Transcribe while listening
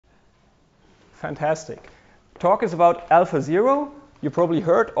Fantastic. Talk is about AlphaZero. You probably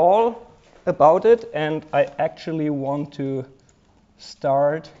heard all about it, and I actually want to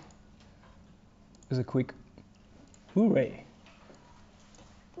start with a quick hooray.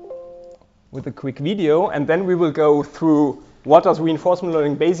 With a quick video, and then we will go through what does reinforcement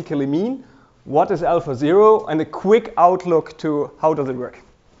learning basically mean, what is AlphaZero, and a quick outlook to how does it work.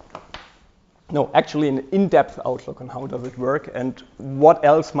 No, actually an in-depth outlook on how does it work and what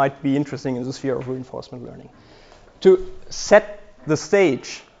else might be interesting in the sphere of reinforcement learning. To set the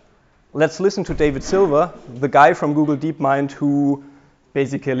stage, let's listen to David Silver, the guy from Google DeepMind who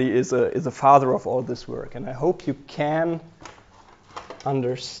basically is a father of all this work. And I hope you can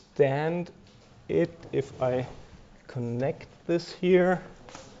understand it if I connect this here.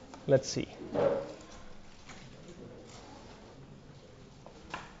 Let's see.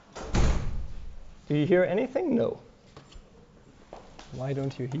 Do you hear anything? No. Why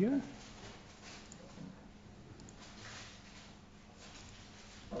don't you hear?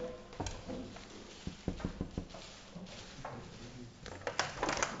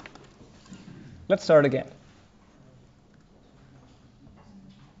 Let's start again.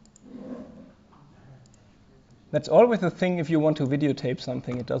 That's always the thing if you want to videotape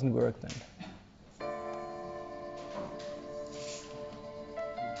something, it doesn't work then.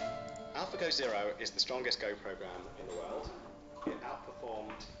 AlphaZero is the strongest Go program in the world. It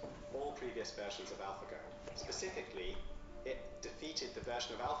outperformed all previous versions of AlphaGo. Specifically, it defeated the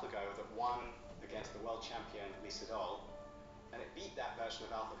version of AlphaGo that won against the world champion Lisa Doll, and it beat that version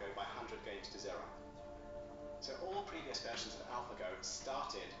of AlphaGo by 100 games to 0. So all previous versions of AlphaGo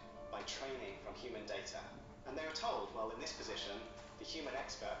started by training from human data. And they were told, well, in this position, the human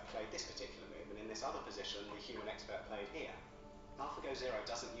expert played this particular move, and in this other position, the human expert played here. AlphaGo Zero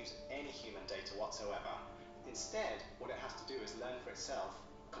doesn't use any human data whatsoever. Instead, what it has to do is learn for itself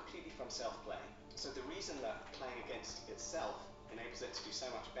completely from self-play. So the reason that playing against itself enables it to do so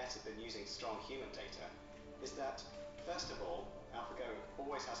much better than using strong human data is that, first of all, AlphaGo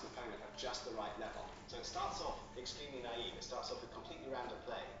always has an opponent of just the right level. So it starts off extremely naive. It starts off with completely random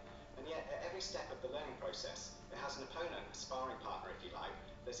play. And yet, at every step of the learning process, it has an opponent, a sparring partner, if you like,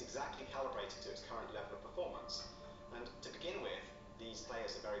 that's exactly calibrated to its current level of performance. And to begin with, these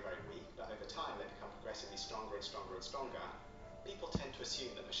players are very, very weak, but over time they become progressively stronger and stronger and stronger. People tend to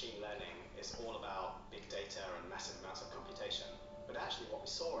assume that machine learning is all about big data and massive amounts of computation. But actually what we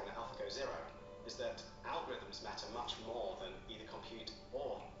saw in AlphaGo Zero is that algorithms matter much more than either compute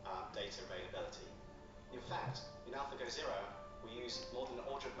or data availability. In fact, in AlphaGo Zero, we use more than an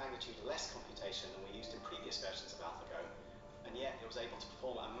order of magnitude less computation than we used in previous versions of AlphaGo, and yet it was able to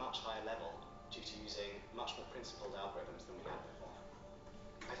perform at a much higher level due to using much more principled algorithms than we had before.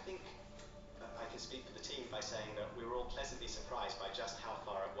 I think I can speak for the team by saying that we were all pleasantly surprised by just how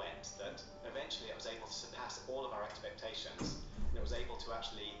far it went, that eventually it was able to surpass all of our expectations, and it was able to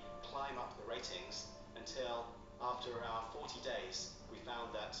actually climb up the ratings until after around 40 days we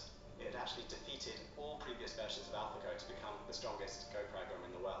found that it had actually defeated all previous versions of AlphaGo to become the strongest Go program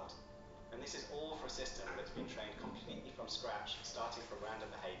in the world. And this is all for a system that's been trained completely from scratch, starting from random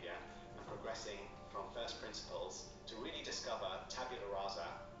behavior and progressing from first principles to really discover tabula rasa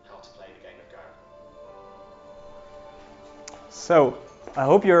how to play the game of Go. So, I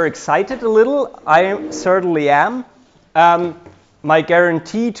hope you're excited a little. I certainly am. My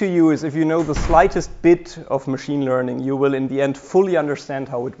guarantee to you is if you know the slightest bit of machine learning, you will in the end fully understand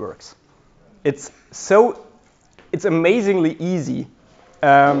how it works. It's amazingly easy.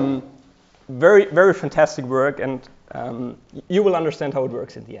 Very, very fantastic work, and you will understand how it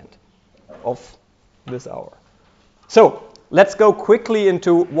works in the end of this hour. So, let's go quickly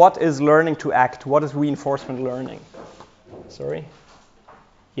into what is learning to act, what is reinforcement learning. Sorry?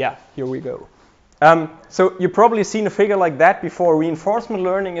 Yeah, here we go. So you've probably seen a figure like that before. Reinforcement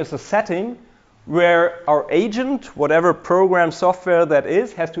learning is a setting where our agent, whatever program software that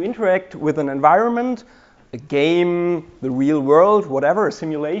is, has to interact with an environment, a game, the real world, whatever, a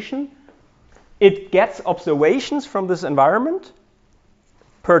simulation. It gets observations from this environment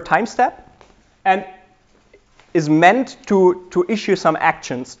per time step and is meant to issue some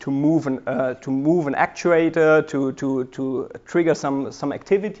actions, to move an actuator, to trigger some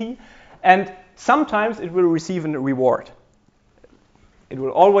activity. And sometimes it will receive a reward. It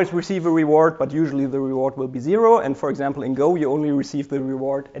will always receive a reward, but usually the reward will be 0. And for example, in Go, you only receive the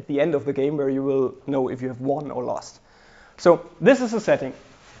reward at the end of the game where you will know if you have won or lost. So this is a setting.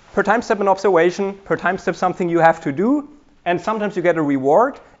 Per time step an observation, per time step something you have to do, and sometimes you get a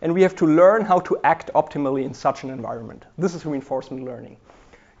reward, and we have to learn how to act optimally in such an environment. This is reinforcement learning.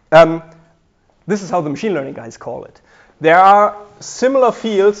 This is how the machine learning guys call it. there are similar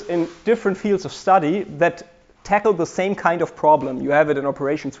fields in different fields of study that tackle the same kind of problem. You have it in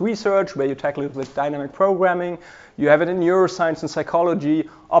operations research, where you tackle it with dynamic programming. You have it in neuroscience and psychology.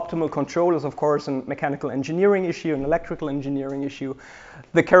 Optimal control is, of course, a mechanical engineering issue, an electrical engineering issue.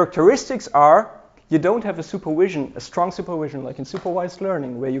 The characteristics are you don't have a supervision, a strong supervision like in supervised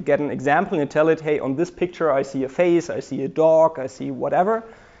learning, where you get an example and you tell it, hey, on this picture I see a face, I see a dog, I see whatever.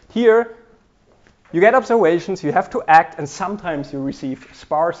 Here, you get observations, you have to act, and sometimes you receive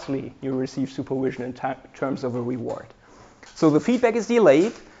sparsely, you receive supervision in terms of a reward. So the feedback is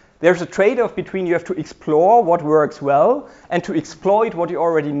delayed. There's a trade-off between you have to explore what works well and to exploit what you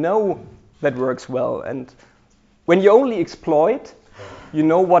already know that works well. And when you only exploit, you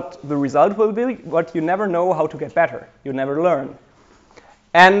know what the result will be, but you never know how to get better. You never learn.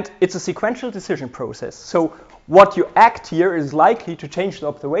 And it's a sequential decision process. So what you act here is likely to change the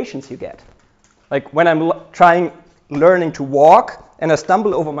observations you get. Like when I'm learning to walk and I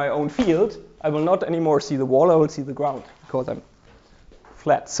stumble over my own field, I will not anymore see the wall, I will see the ground because I'm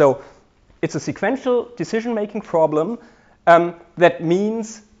flat. So it's a sequential decision-making problem that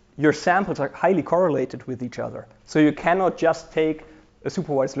means your samples are highly correlated with each other. So you cannot just take a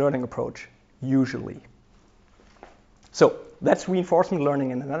supervised learning approach, usually. So that's reinforcement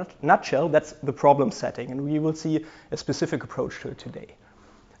learning in a nutshell. That's the problem setting, and we will see a specific approach to it today.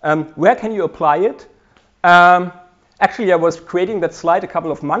 Where can you apply it? Actually, I was creating that slide a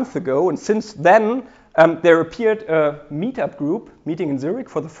couple of months ago, and since then, there appeared a meetup group meeting in Zurich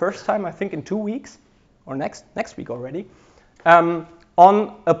for the first time, I think in 2 weeks, or next week already,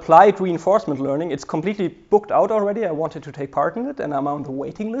 on applied reinforcement learning. It's completely booked out already. I wanted to take part in it, and I'm on the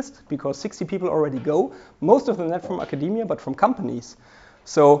waiting list because 60 people already go. Most of them not from academia, but from companies.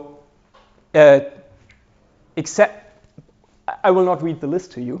 So, I will not read the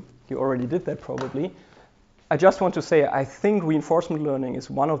list to you. You already did that probably. I just want to say I think reinforcement learning is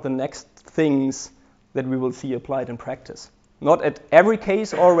one of the next things that we will see applied in practice. Not at every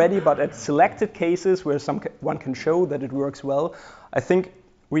case already, but at selected cases where one can show that it works well. I think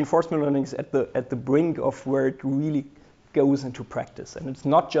reinforcement learning is at the brink of where it really goes into practice. And it's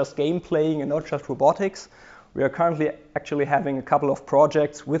not just game playing and not just robotics. We are currently actually having a couple of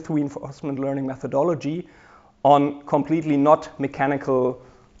projects with reinforcement learning methodology on completely not mechanical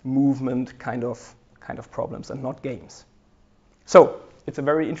movement kind of problems and not games. So it's a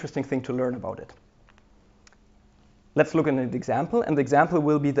very interesting thing to learn about it. Let's look at an example, and the example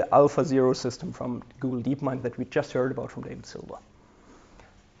will be the AlphaZero system from Google DeepMind that we just heard about from David Silva.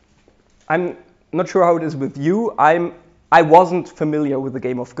 I'm not sure how it is with you. I wasn't familiar with the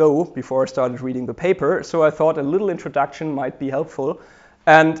game of Go before I started reading the paper, so I thought a little introduction might be helpful.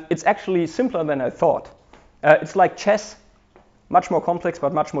 And it's actually simpler than I thought. It's like chess, much more complex,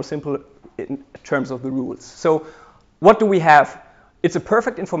 but much more simple in terms of the rules. So what do we have? It's a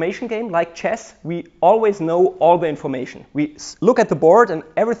perfect information game like chess. We always know all the information. We look at the board and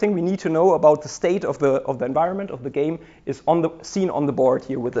everything we need to know about the state of the environment of the game is seen on the board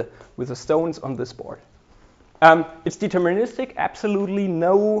here with the stones on this board. It's deterministic, absolutely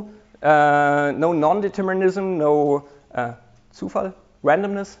no non-determinism, no Zufall,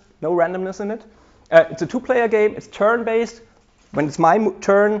 randomness, no randomness in it. It's a two-player game. It's turn-based. When it's my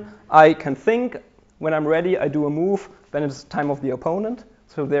turn, I can think. When I'm ready, I do a move. Then it's time of the opponent.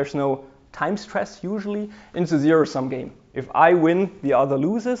 So there's no time stress usually. And it's a zero-sum game. If I win, the other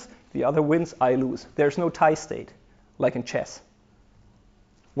loses. The other wins, I lose. There's no tie state, like in chess.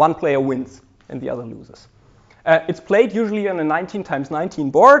 One player wins and the other loses. It's played usually on a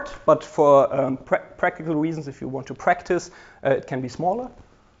 19x19 board, but for practical reasons, if you want to practice, it can be smaller.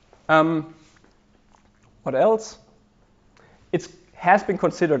 What else? It has been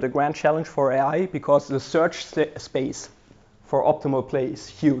considered a grand challenge for AI because the search space for optimal play is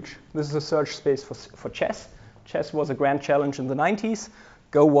huge. This is a search space for chess. Chess was a grand challenge in the 90s.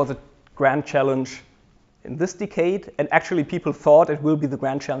 Go was a grand challenge in this decade. And actually, people thought it will be the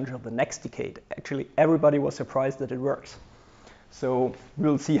grand challenge of the next decade. Actually, everybody was surprised that it works. So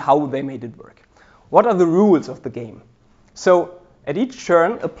we'll see how they made it work. What are the rules of the game? So at each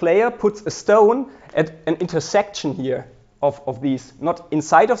turn, a player puts a stone at an intersection here of these, not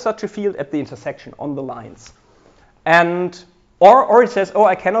inside of such a field, at the intersection, on the lines. And, or it says, oh,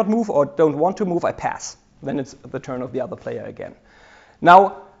 I cannot move or don't want to move, I pass. Then it's the turn of the other player again.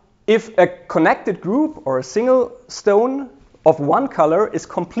 Now, if a connected group or a single stone of one color is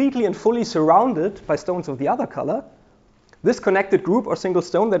completely and fully surrounded by stones of the other color, this connected group or single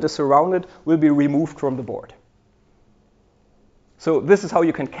stone that is surrounded will be removed from the board. So this is how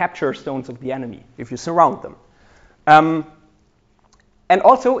you can capture stones of the enemy, if you surround them. And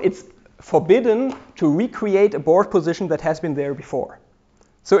also, it's forbidden to recreate a board position that has been there before.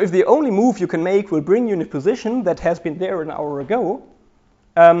 So if the only move you can make will bring you in a position that has been there an hour ago,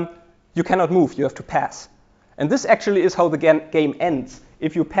 you cannot move, you have to pass. And this actually is how the game ends.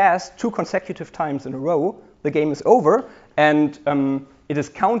 If you pass 2 consecutive times in a row, the game is over, and it is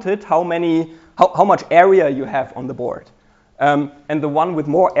counted how much area you have on the board. And the one with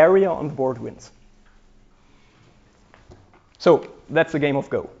more area on the board wins. So that's the game of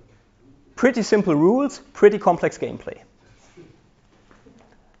Go. Pretty simple rules, pretty complex gameplay.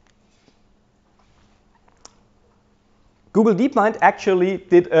 Google DeepMind actually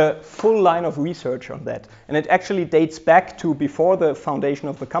did a full line of research on that. And it actually dates back to before the foundation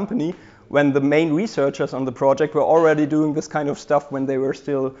of the company, when the main researchers on the project were already doing this kind of stuff when they were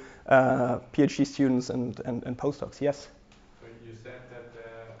still PhD students and postdocs. Yes? So you said that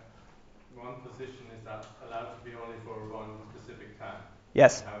one position is allowed to be only for one specific time.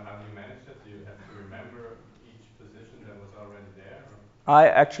 Yes. How do you manage that? Do you have to remember each position that was already there? Or? I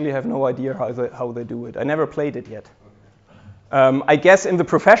actually have no idea how they do it. I never played it yet. I guess in the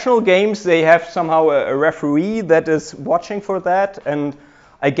professional games they have somehow a referee that is watching for that, and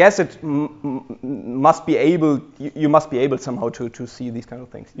I guess it must be able. You must be able somehow to see these kind of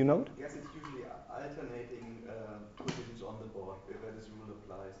things. You know it? Yes, it's usually alternating positions on the board where this rule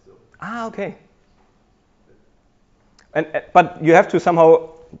applies. So. Ah, okay. But you have to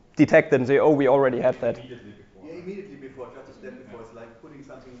somehow detect and say, oh, we already had that. Immediately before. Yeah, immediately before, just a step before. It's like putting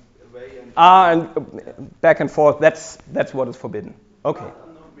something away and. And back and forth. That's what is forbidden. Okay. I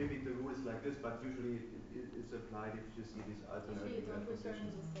don't know, maybe the rule is like this, but usually it's applied if you see these alternating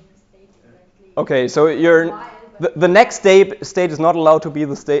positions. Okay, so the next state is not allowed to be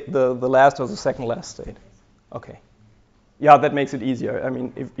the last or the second last state. Okay. Yeah, that makes it easier. I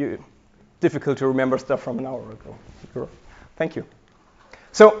mean, difficult to remember stuff from an hour ago. Sure. Thank you.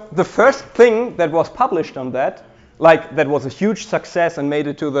 So the first thing that was published on that, that was a huge success and made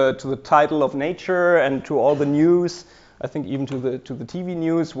it to the title of Nature and to all the news, I think even to the TV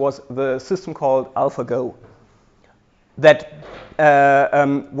news, was the system called AlphaGo. That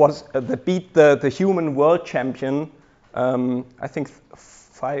that beat the human world champion, I think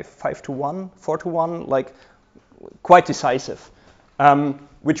 5-1, 4-1, like quite decisive,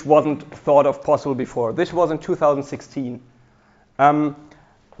 which wasn't thought of possible before. This was in 2016.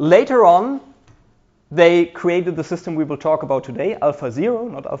 Later on, they created the system we will talk about today, AlphaZero,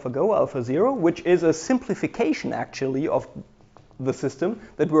 not AlphaGo, AlphaZero, which is a simplification actually of the system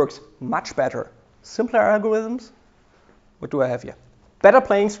that works much better. Simpler algorithms. What do I have here? Better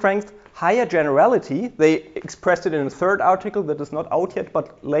playing strength, higher generality. They expressed it in a third article that is not out yet,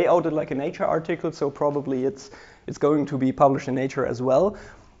 but layouted like a Nature article, so probably it's going to be published in Nature as well.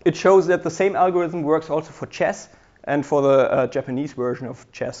 It shows that the same algorithm works also for chess and for the Japanese version of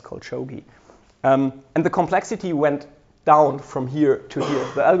chess called shogi. And the complexity went down from here to here.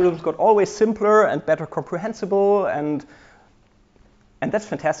 The algorithms got always simpler and better comprehensible, and that's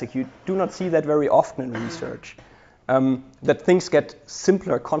fantastic. You do not see that very often in research. That things get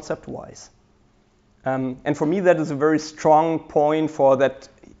simpler concept-wise. And for me, that is a very strong point for that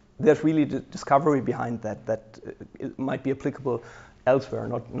there's really the discovery behind that it might be applicable elsewhere,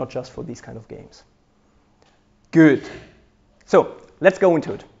 not just for these kind of games. Good. So let's go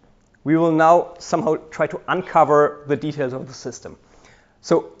into it. We will now somehow try to uncover the details of the system.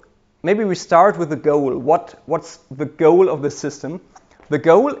 So maybe we start with the goal. What's the goal of the system? The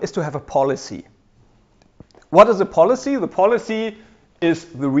goal is to have a policy. What is a policy? The policy is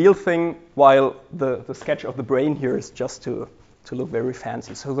the real thing, while the sketch of the brain here is just to look very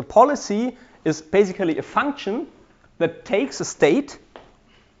fancy. So the policy is basically a function that takes a state,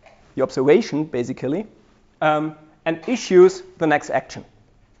 the observation basically, and issues the next action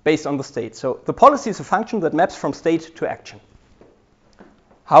based on the state. So the policy is a function that maps from state to action.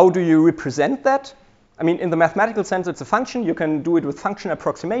 How do you represent that? I mean, in the mathematical sense, it's a function. You can do it with function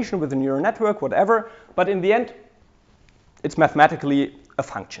approximation, with a neural network, whatever. But in the end, it's mathematically a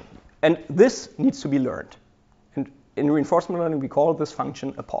function. And this needs to be learned. And in reinforcement learning, we call this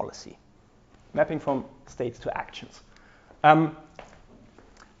function a policy, mapping from states to actions.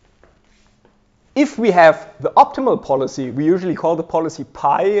 If we have the optimal policy, we usually call the policy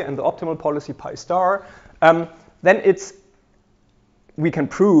pi, and the optimal policy pi star, then we can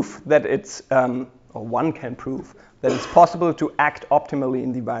prove that it's, or one can prove that it's possible to act optimally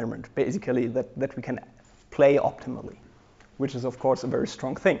in the environment, basically that we can play optimally, which is of course a very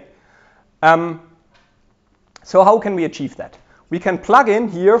strong thing. So how can we achieve that? We can plug in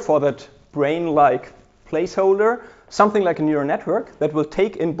here for that brain-like placeholder something like a neural network that will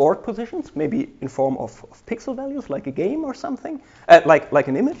take in board positions, maybe in form of pixel values, like a game or something, like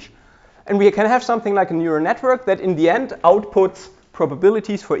an image. And we can have something like a neural network that in the end outputs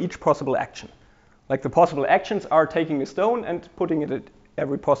probabilities for each possible action. Like the possible actions are taking a stone and putting it at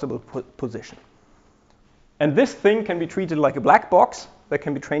every possible position. And this thing can be treated like a black box that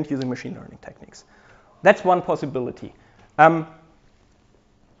can be trained using machine learning techniques. That's one possibility.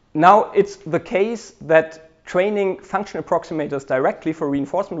 Now, it's the case that training function approximators directly for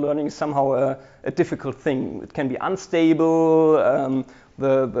reinforcement learning is somehow a difficult thing. It can be unstable.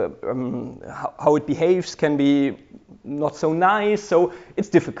 How it behaves can be not so nice. So it's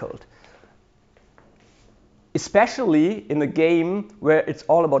difficult. Especially in a game where it's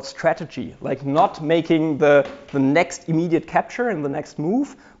all about strategy, like not making the next immediate capture and the next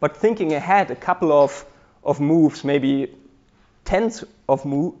move, but thinking ahead a couple of moves, maybe tenths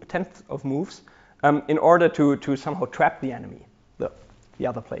of moves, in order to somehow trap the enemy, the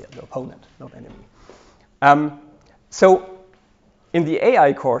other player, the opponent, not enemy. So in the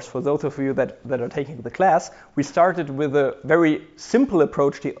AI course, for those of you that are taking the class, we started with a very simple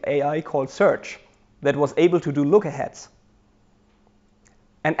approach to AI called search that was able to do look-aheads.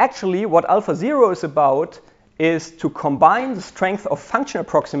 And actually, what AlphaZero is about is to combine the strength of function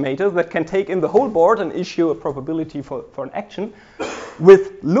approximators that can take in the whole board and issue a probability for an action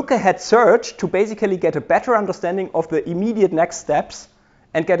with look-ahead search to basically get a better understanding of the immediate next steps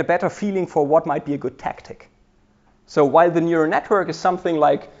and get a better feeling for what might be a good tactic. So while the neural network is something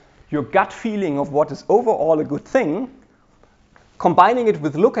like your gut feeling of what is overall a good thing, combining it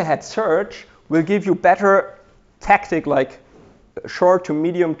with look-ahead search will give you better tactic like short to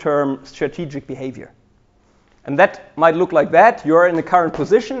medium term strategic behavior. And that might look like that. You're in the current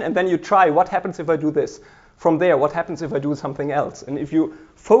position and then you try, what happens if I do this? From there, what happens if I do something else? And if you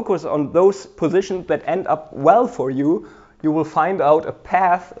focus on those positions that end up well for you, you will find out a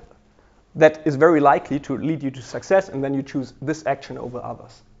path that is very likely to lead you to success, and then you choose this action over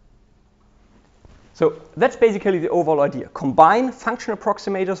others. So that's basically the overall idea. Combine function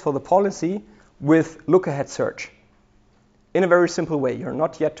approximators for the policy with look-ahead search in a very simple way. You're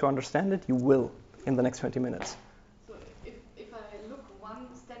not yet to understand it. You will in the next 20 minutes. So if I look one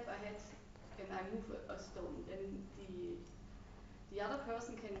step ahead and I move a stone, then the other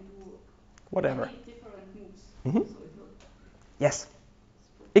person can do whatever many different moves. Mm-hmm. So it will Yes.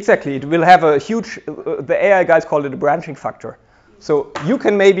 Exactly. It will have a huge, the AI guys call it a branching factor. So you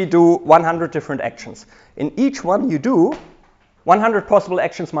can maybe do 100 different actions. In each one you do, 100 possible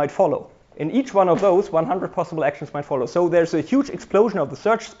actions might follow. In each one of those, 100 possible actions might follow. So there's a huge explosion of the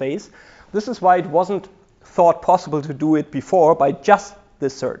search space. This is why it wasn't thought possible to do it before by just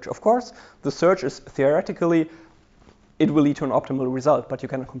this search. Of course, the search is theoretically, it will lead to an optimal result, but you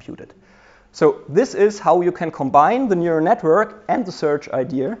cannot compute it. So this is how you can combine the neural network and the search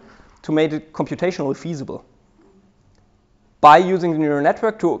idea to make it computationally feasible. By using the neural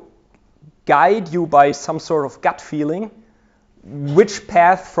network to guide you by some sort of gut feeling which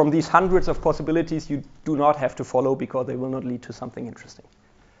path from these hundreds of possibilities you do not have to follow because they will not lead to something interesting.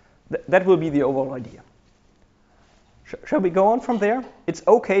 That will be the overall idea. Shall we go on from there? It's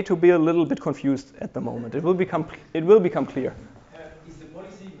okay to be a little bit confused at the moment. It will become clear. Is the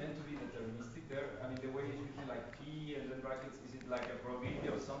policy meant to be deterministic there? I mean, the way it's written like P and then brackets, is it like a probability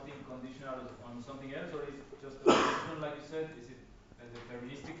of something conditional on something else, or is it just a function, like you said? Is it a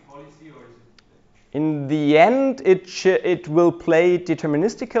deterministic policy, or is it? In the end, it will play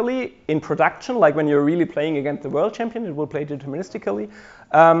deterministically in production, like when you're really playing against the world champion, it will play deterministically.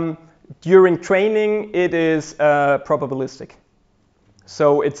 During training, it is probabilistic.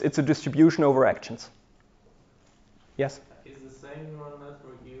 So it's a distribution over actions. Yes? Is the same neural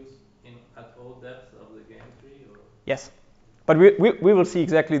network used at all depths of the game tree? Or? Yes. But we will see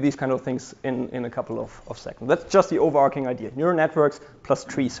exactly these kind of things in a couple of seconds. That's just the overarching idea. Neural networks plus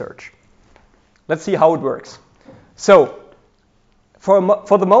tree search. Let's see how it works. So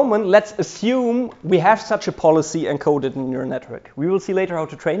for the moment, let's assume we have such a policy encoded in a neural network. We will see later how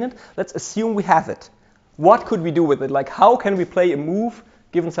to train it. Let's assume we have it. What could we do with it? Like, how can we play a move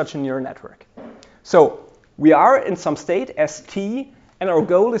given such a neural network? So we are in some state, ST, and our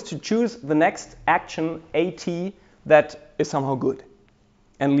goal is to choose the next action, AT, that is somehow good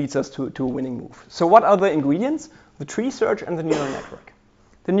and leads us to a winning move. So what are the ingredients? The tree search and the neural network.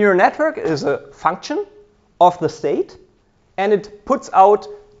 The neural network is a function of the state, and it puts out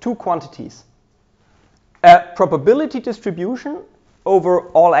two quantities. A probability distribution over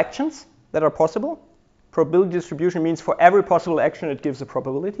all actions that are possible. Probability distribution means for every possible action, it gives a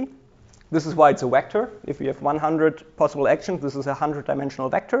probability. This is why it's a vector. If we have 100 possible actions, this is a 100-dimensional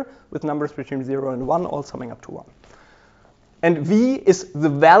vector with numbers between 0 and 1, all summing up to 1. And V is the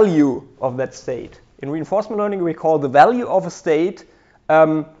value of that state. In reinforcement learning, we call the value of a state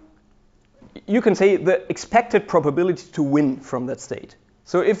you can say the expected probability to win from that state.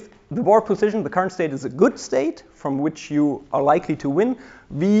 So if the board position, the current state, is a good state from which you are likely to win,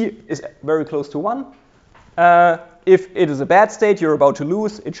 V is very close to 1. If it is a bad state, you're about to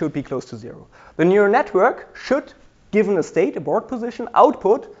lose, it should be close to 0. The neural network should, given a state, a board position,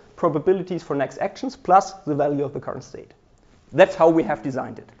 output probabilities for next actions plus the value of the current state. That's how we have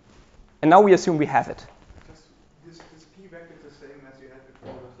designed it. And now we assume we have it. This P vector is the same as you had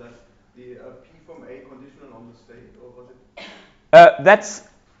before. Was that the P from A conditional on the state, or was it? That's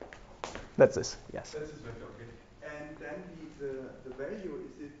this, yes. That's this vector, okay. And then the value,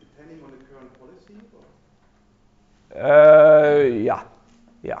 is it depending on the current policy? Or?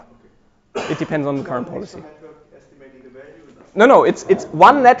 Yeah. Okay. It depends on the current policy. Network estimating the value? No, it's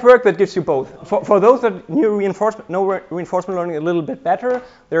one network that gives you both. For those that know reinforcement learning a little bit better,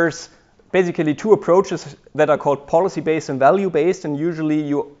 there's basically two approaches that are called policy-based and value-based, and usually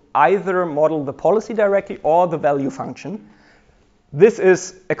you either model the policy directly or the value function. This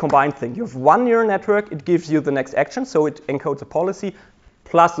is a combined thing. You have one neural network, it gives you the next action, so it encodes a policy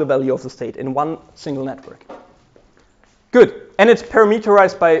plus the value of the state in one single network. Good. And it's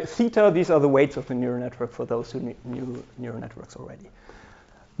parameterized by theta. These are the weights of the neural network for those who knew neural networks already.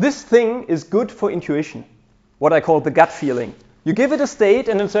 This thing is good for intuition, what I call the gut feeling. You give it a state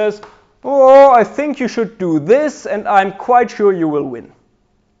and it says, oh, I think you should do this, and I'm quite sure you will win.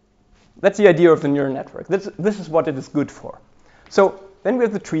 That's the idea of the neural network. This is what it is good for. So then we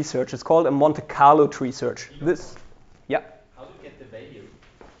have the tree search. It's called a Monte Carlo tree search. Yeah. How do you get the value?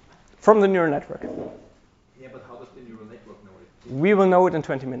 From the neural network. Yeah, but how does the neural network know it? We will know it in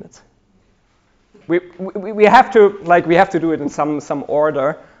 20 minutes. We have to do it in some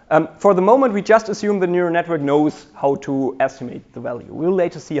order. For the moment, we just assume the neural network knows how to estimate the value. We'll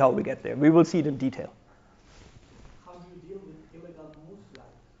later see how we get there. We will see it in detail. How do you deal with illegal moves, like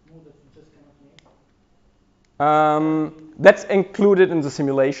moves that you just cannot make? That's included in the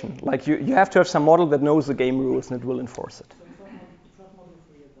simulation. Like you have to have some model that knows the game rules and it will enforce it. So it's not model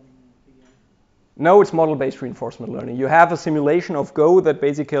free than PDM? No, it's model-based reinforcement learning. You have a simulation of Go that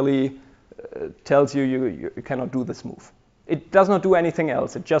basically tells you cannot do this move. It does not do anything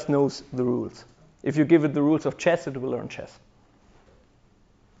else. It just knows the rules. If you give it the rules of chess, it will learn chess.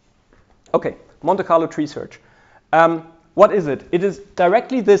 Okay, Monte Carlo tree search. What is it? It is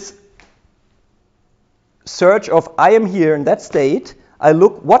directly this search of I am here in that state. I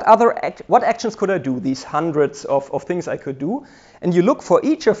look what actions could I do? These hundreds of things I could do, and you look for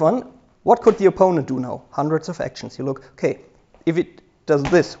each of them. What could the opponent do now? Hundreds of actions. You look, okay, if it does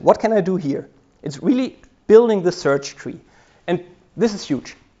this, what can I do here? It's really building the search tree, and this is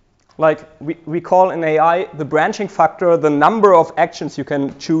huge. Like we call in AI the branching factor, the number of actions you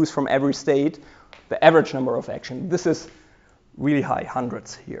can choose from every state, the average number of actions. This is really high,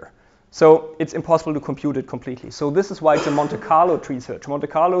 hundreds here. So it's impossible to compute it completely. So this is why it's a Monte Carlo tree search. Monte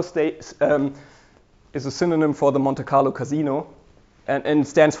Carlo is a synonym for the Monte Carlo casino, and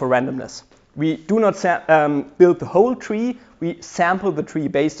stands for randomness. We do not build the whole tree. We sample the tree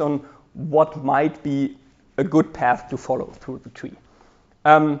based on what might be a good path to follow through the tree.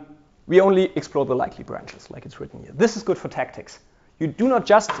 We only explore the likely branches, like it's written here. This is good for tactics. You do not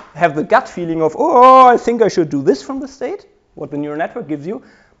just have the gut feeling of, oh, I think I should do this from the state, what the neural network gives you.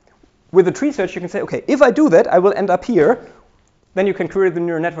 With the tree search, you can say, okay, if I do that, I will end up here. Then you can query the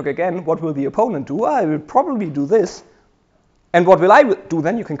neural network again. What will the opponent do? I will probably do this. And what will I do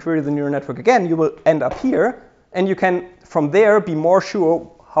then? You can query the neural network again. You will end up here. And you can, from there, be more sure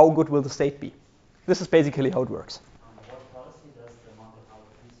how good will the state be. This is basically how it works. What policy does the Monte Carlo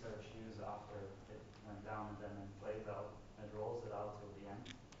tree search use after it went down and then it plays out and rolls it out till the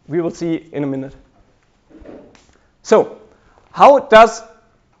end? We will see in a minute. So, how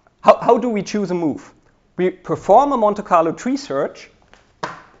do we choose a move? We perform a Monte Carlo tree search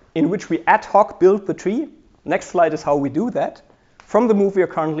in which we ad hoc build the tree. Next slide is how we do that from the move we are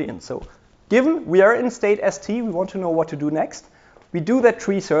currently in. So given we are in state ST, we want to know what to do next. We do that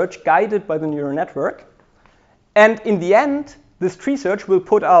tree search guided by the neural network. And in the end, this tree search will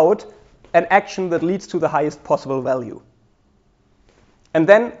put out an action that leads to the highest possible value. And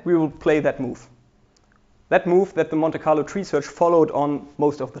then we will play that move. That move that the Monte Carlo tree search followed on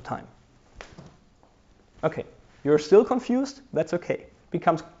most of the time. Okay, you're still confused? That's okay. It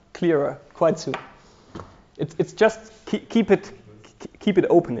becomes clearer quite soon. It's just keep it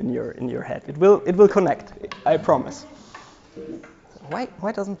open in your head. It will connect. I promise.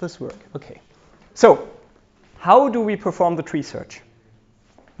 Why doesn't this work? Okay. So how do we perform the tree search?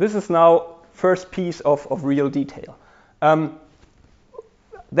 This is now first piece of real detail.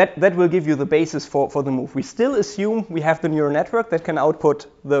 that will give you the basis for the move. We still assume we have the neural network that can output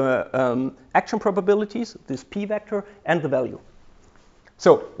the action probabilities, this p vector, and the value.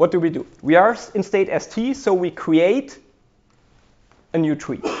 So what do? We are in state st, so we create a new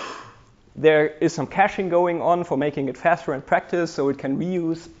tree. There is some caching going on for making it faster in practice, so it can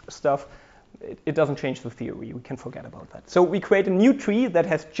reuse stuff. It doesn't change the theory. We can forget about that. So we create a new tree that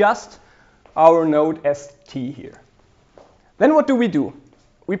has just our node st here. Then what do?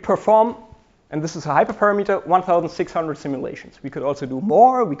 We perform, and this is a hyperparameter, 1,600 simulations. We could also do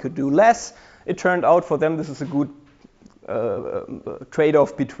more, we could do less. It turned out for them this is a good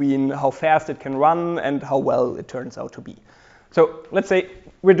trade-off between how fast it can run and how well it turns out to be. So let's say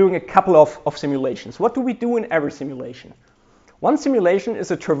we're doing a couple of simulations. What do we do in every simulation? One simulation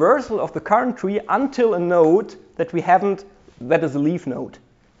is a traversal of the current tree until a node that we haven't, that is a leaf node,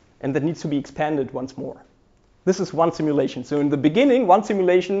 and that needs to be expanded once more. This is one simulation. So in the beginning, one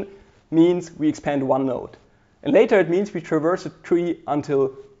simulation means we expand one node. And later it means we traverse a tree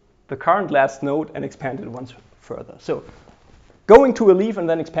until the current last node and expand it once further. So going to a leaf and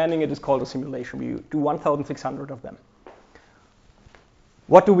then expanding it is called a simulation. We do 1,600 of them.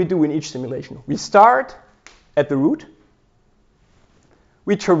 What do we do in each simulation? We start at the root.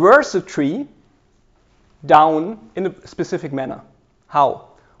 We traverse a tree down in a specific manner. How?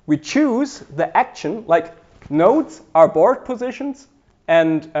 We choose the action, like nodes are board positions,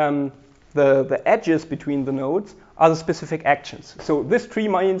 and the edges between the nodes are the specific actions. So this tree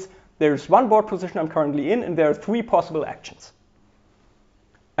means there's one board position I'm currently in, and there are 3 possible actions.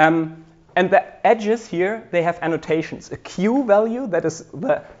 And the edges here, they have annotations. A Q value, that is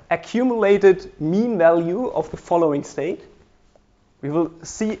the accumulated mean value of the following state. We will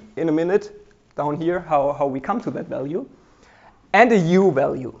see in a minute down here how we come to that value. And a U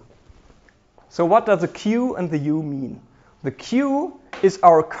value. So what does the Q and the U mean? The Q is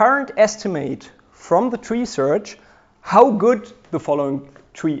our current estimate from the tree search how good the following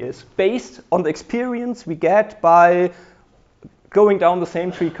tree is, based on the experience we get by going down the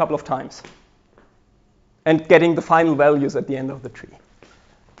same tree a couple of times and getting the final values at the end of the tree.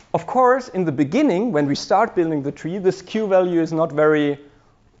 Of course, in the beginning, when we start building the tree, this Q value is not very,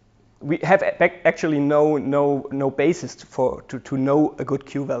 we have actually no basis to know a good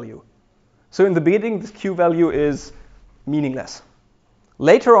Q value. So in the beginning, this Q value is meaningless.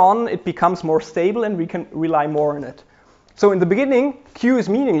 Later on, it becomes more stable and we can rely more on it. So in the beginning, Q is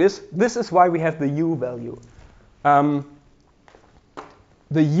meaningless. This is why we have the U value.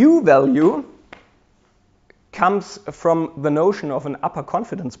 The U value comes from the notion of an upper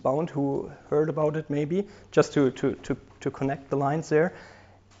confidence bound. Who heard about it maybe? Just to connect the lines there.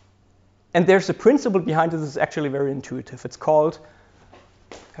 And there's a principle behind it that is actually very intuitive. It's called,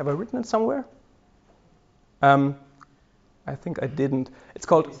 have I written it somewhere? I think I didn't. It's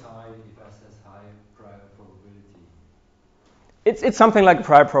called... If S has high prior probability. It's something like a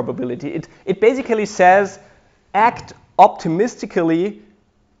prior probability. It basically says act optimistically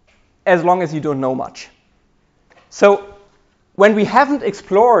as long as you don't know much. So when we haven't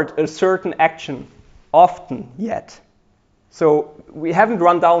explored a certain action often yet, so we haven't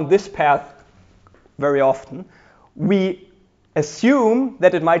run down this path very often, we assume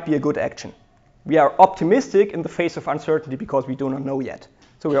that it might be a good action. We are optimistic in the face of uncertainty because we do not know yet.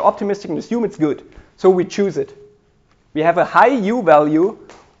 So we are optimistic and assume it's good. So we choose it. We have a high U value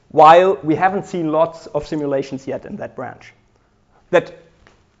while we haven't seen lots of simulations yet in that branch. That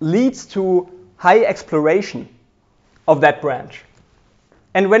leads to high exploration of that branch.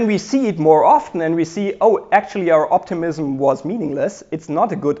 And when we see it more often and we see, oh, actually our optimism was meaningless, it's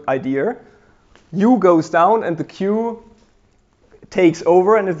not a good idea, U goes down and the Q takes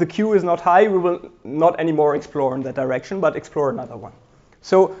over, and if the Q is not high, we will not anymore explore in that direction, but explore another one.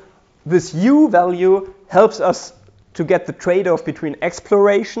 So this U value helps us to get the trade-off between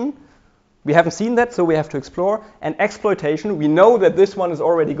exploration, we haven't seen that, so we have to explore, and exploitation. We know that this one is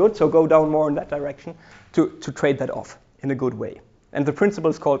already good, so go down more in that direction to trade that off in a good way. And the principle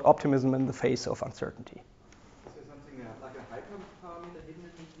is called optimism in the face of uncertainty. Is there something like a hyperparameter hidden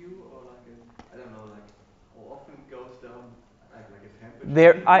in the U, or like a, I don't know, like how often it goes down, like a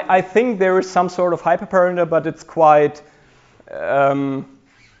temperature? I think there is some sort of hyperparameter, but it's quite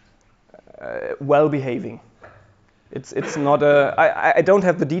well-behaving. It's not a, I don't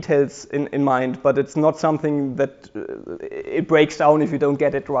have the details in mind, but it's not something that it breaks down if you don't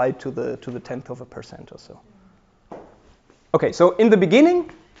get it right to the 0.1% or so. Okay, so in the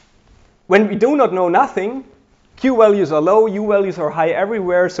beginning, when we do not know nothing, Q values are low, U values are high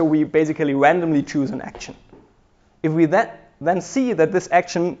everywhere, so we basically randomly choose an action. If we then then see that this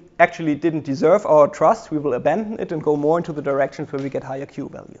action actually didn't deserve our trust, we will abandon it and go more into the directions where we get higher Q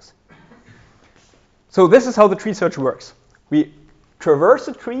values. So this is how the tree search works. We traverse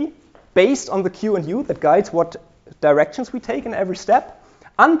a tree based on the Q and U that guides what directions we take in every step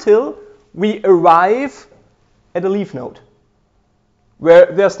until we arrive at a leaf node where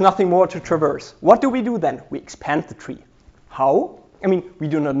there's nothing more to traverse. What do we do then? We expand the tree. How? I mean, we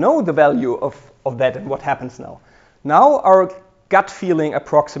do not know the value of that and what happens now. Now our gut feeling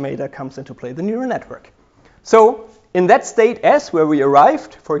approximator comes into play, the neural network. So in that state S where we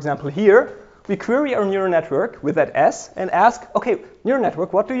arrived, for example here, we query our neural network with that S and ask, okay, neural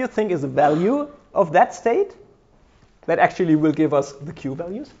network, what do you think is the value of that state that actually will give us the Q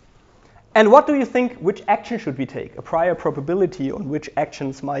values? And what do you think, which action should we take? A prior probability on which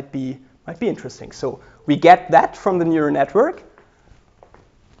actions might be interesting. So we get that from the neural network,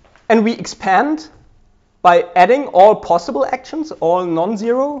 and we expand by adding all possible actions, all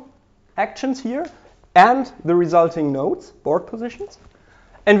non-zero actions here, and the resulting nodes, board positions.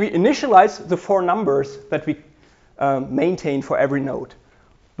 And we initialize the 4 numbers that we maintain for every node.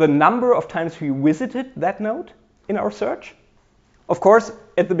 The number of times we visited that node in our search. Of course,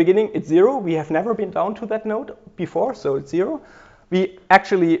 at the beginning, it's 0. We have never been down to that node before, so it's 0. We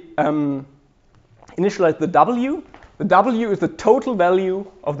actually initialize the W. The W is the total value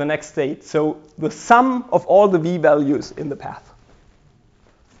of the next state, so the sum of all the V values in the path,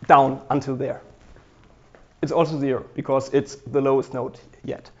 down until there. It's also 0, because it's the lowest node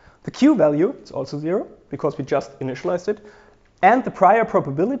yet. The Q value is also 0, because we just initialized it. And the prior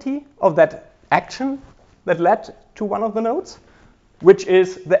probability of that action that led to one of the nodes, which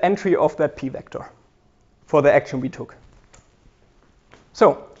is the entry of that P vector for the action we took.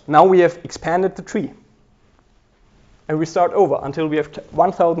 So now we have expanded the tree. And we start over until we have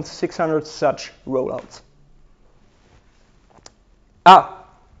 1,600 such rollouts.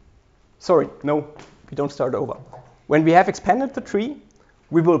 Sorry, no, we don't start over. When we have expanded the tree,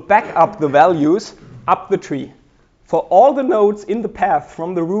 we will back up the values up the tree. For all the nodes in the path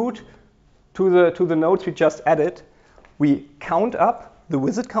from the root to the nodes we just added, we count up the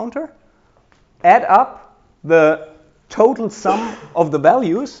visit counter, add up the total sum of the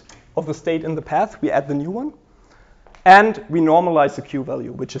values of the state in the path, we add the new one, and we normalize the Q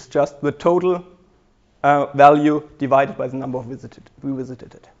value, which is just the total value divided by the number of we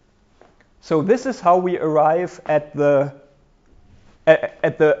visited it. So this is how we arrive at the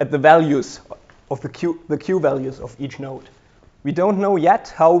values of the Q values of each node. We don't know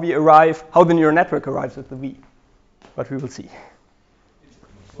yet how the neural network arrives at the V, but we will see.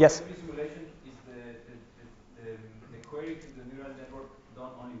 Yes? Every simulation is the query to the neural network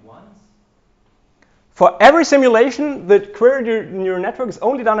done only once? For every simulation, the query to the neural network is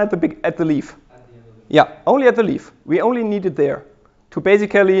only done at the leaf. At the end of the Yeah, only at the leaf. We only need it there to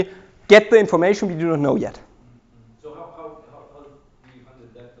basically get the information we do not know yet. So how do you find the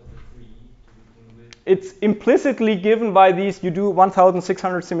depth of the tree to begin with? It's implicitly given by these. You do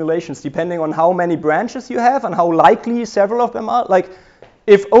 1,600 simulations, depending on how many branches you have and how likely several of them are. Like,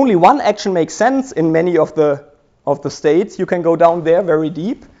 if only one action makes sense in many of the states, you can go down there very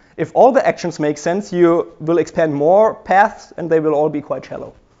deep. If all the actions make sense, you will expand more paths, and they will all be quite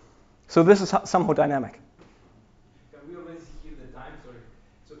shallow. So this is somehow dynamic. Can we already see here the time? Sorry.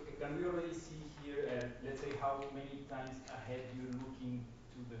 So can we already see here, let's say, how many times ahead you're looking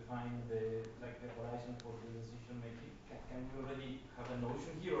to define the horizon for the decision making? Can we already have a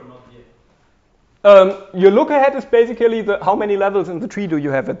notion here or not yet? Your look ahead is basically how many levels in the tree do you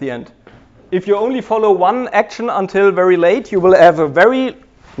have at the end. If you only follow one action until very late, you will have a very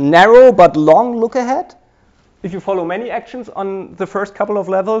narrow but long look ahead. If you follow many actions on the first couple of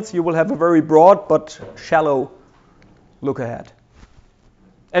levels, you will have a very broad but shallow look ahead.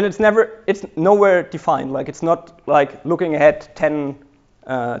 And it's nowhere defined. Like, it's not like looking ahead 10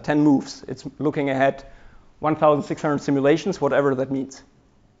 moves. It's looking ahead 1,600 simulations, whatever that means.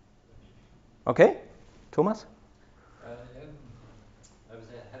 Okay, Thomas? I was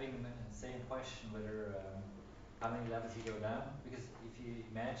having the same question whether how many levels you go down, because if you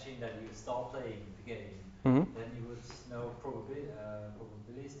imagine that you start playing the game, then you would know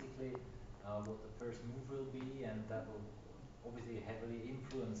probabilistically what the first move will be, and that will obviously heavily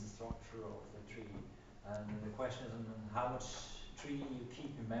influence the structure of the tree. And the question is how much tree you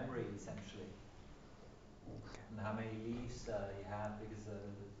keep in memory, essentially, and how many leaves you have, because the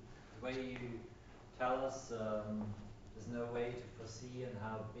way you tell us, there's no way to foresee and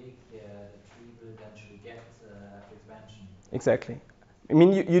how big the tree will eventually get after expansion. Exactly. I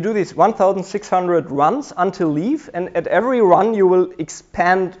mean, you do these 1,600 runs until leaf, and at every run you will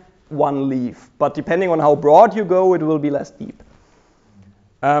expand one leaf. But depending on how broad you go, it will be less deep.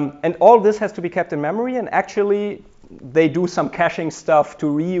 And all this has to be kept in memory, and actually they do some caching stuff to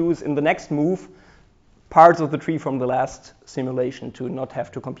reuse in the next move parts of the tree from the last simulation to not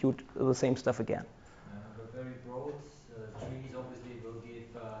have to compute the same stuff again. But very broad trees obviously will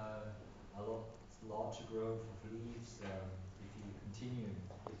give a lot larger growth of leaves if you continue.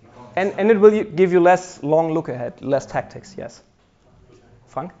 If you can't And it will give you less long look ahead, less tactics, yes.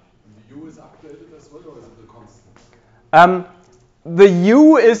 Frank? The U is updated as well, or is it a constant? The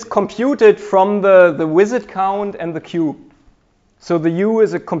U is computed from the visit count and the queue. So the U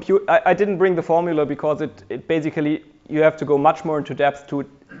is a compute. I didn't bring the formula because it basically, you have to go much more into depth to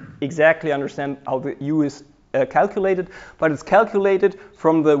exactly understand how the U is calculated, but it's calculated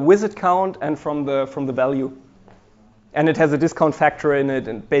from the visit count and from the value. And it has a discount factor in it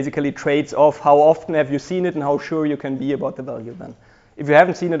and basically trades off how often have you seen it and how sure you can be about the value then. If you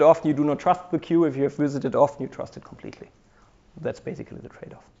haven't seen it often, you do not trust the queue. If you have visited often, you trust it completely. That's basically the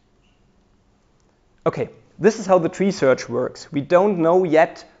trade-off. Okay, this is how the tree search works. We don't know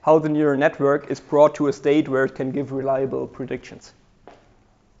yet how the neural network is brought to a state where it can give reliable predictions.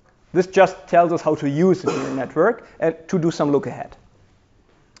 This just tells us how to use the neural network and to do some look ahead.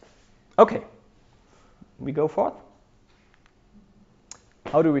 Okay, we go forth.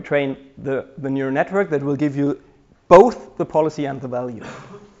 How do we train the neural network that will give you both the policy and the value?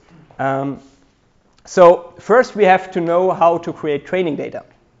 So first we have to know how to create training data.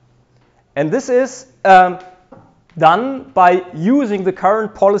 And this is done by using the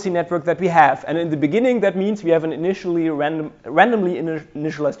current policy network that we have. And in the beginning, that means we have an randomly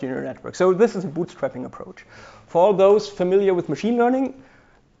initialized neural network. So this is a bootstrapping approach. For all those familiar with machine learning,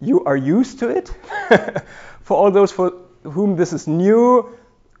 you are used to it. For all those for whom this is new,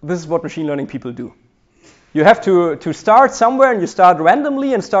 this is what machine learning people do. You have to start somewhere, and you start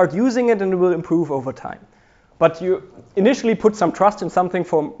randomly and start using it, and it will improve over time. But you initially put some trust in something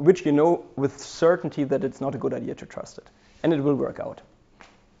from which you know with certainty that it's not a good idea to trust it. And it will work out.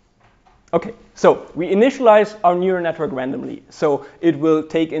 Okay, so we initialize our neural network randomly. So it will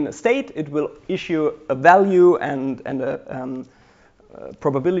take in a state, it will issue a value and a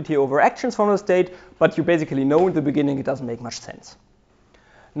probability over actions from the state, but you basically know in the beginning it doesn't make much sense.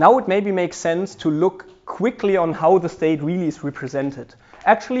 Now it maybe makes sense to look quickly on how the state really is represented.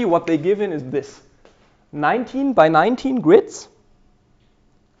 Actually, what they give in is this. 19 by 19 grids,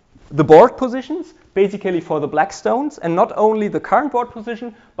 the board positions, basically for the black stones, and not only the current board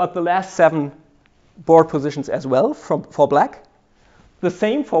position, but the last 7 board positions as well for black. The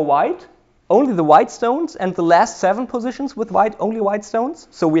same for white, only the white stones, and the last 7 positions with only white stones.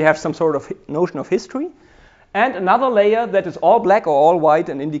 So we have some sort of notion of history. And another layer that is all black or all white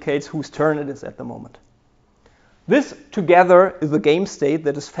and indicates whose turn it is at the moment. This together is the game state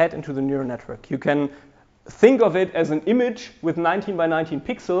that is fed into the neural network. You can think of it as an image with 19 by 19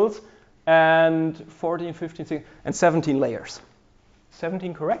 pixels and 14, 15, 16, and 17 layers.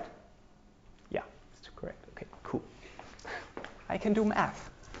 17 correct? Yeah, it's correct. Okay, cool. I can do math.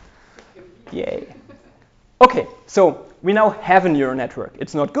 Yay. Okay, so we now have a neural network.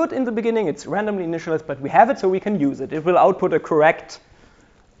 It's not good in the beginning, it's randomly initialized, but we have it so we can use it. It will output a correct,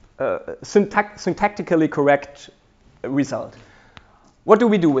 syntactically correct result. What do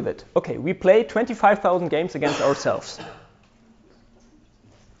we do with it? Okay, we play 25,000 games against ourselves.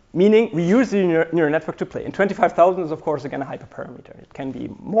 Meaning we use the neural network to play. And 25,000 is, of course, again, a hyperparameter. It can be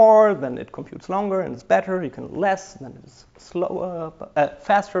more, then it computes longer and it's better. You can less, then it's slower,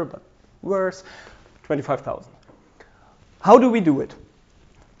 faster, but worse. 25,000. How do we do it?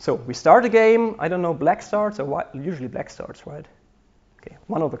 So we start a game. I don't know, black starts or white? Usually black starts, right? Okay,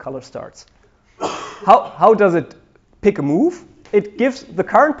 one of the colors starts. How does it pick a move? It gives the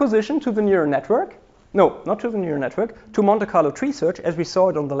current position to the neural network. No, not to the neural network, to Monte Carlo tree search, as we saw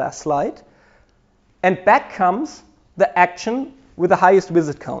it on the last slide. And back comes the action with the highest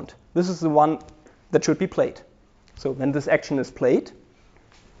visit count. This is the one that should be played. So when this action is played,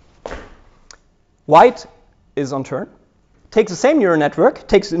 white is on turn, takes the same neural network,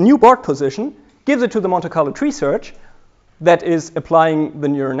 takes a new board position, gives it to the Monte Carlo tree search that is applying the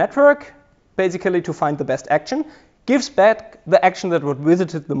neural network, basically to find the best action, gives back the action that was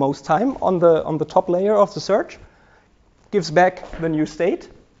visited the most time on the top layer of the search, gives back the new state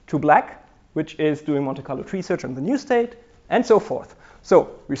to black, which is doing Monte Carlo tree search on the new state, and so forth.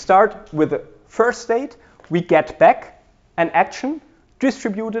 So we start with the first state, we get back an action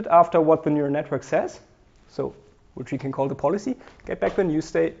distributed after what the neural network says, so which we can call the policy, get back the new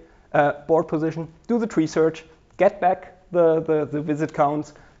state, board position, do the tree search, get back the visit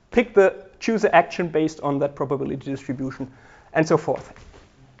counts, choose the action based on that probability distribution, and so forth.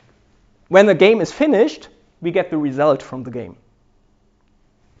 when the game is finished, we get the result from the game.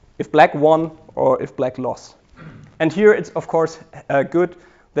 If black won or if black lost. And here it's, of course, good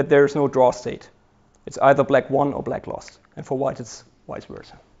that there is no draw state. It's either black won or black lost. And for white, it's vice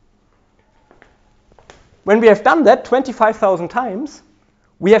versa. When we have done that 25,000 times,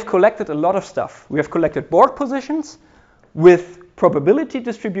 we have collected a lot of stuff. We have collected board positions with probability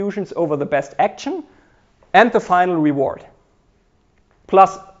distributions over the best action and the final reward.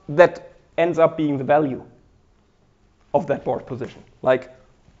 Plus, that ends up being the value of that board position. Like,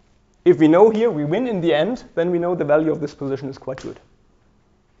 if we know here we win in the end, then we know the value of this position is quite good.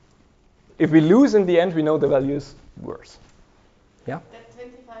 If we lose in the end, we know the value is worse. Yeah? That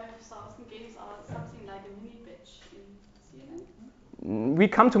 25,000 games are something like a mini batch in CNN? We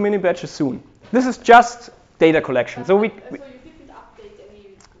come to mini batches soon. This is just data collection. So so you didn't update any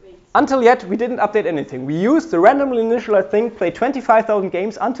weights? Until yet, we didn't update anything. We used the randomly initialized thing, played 25,000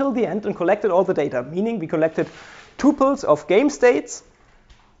 games until the end and collected all the data, meaning we collected tuples of game states,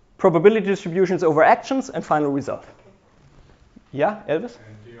 probability distributions over actions, and final result. Yeah, Elvis?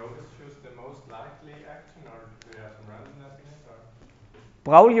 And do you always choose the most likely action, or do you have some randomness in it? Or?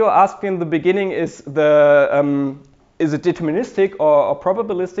 Braul, you asked me in the beginning, is it deterministic or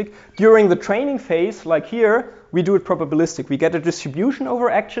probabilistic? During the training phase, like here, we do it probabilistic. We get a distribution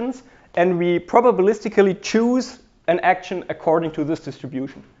over actions, and we probabilistically choose an action according to this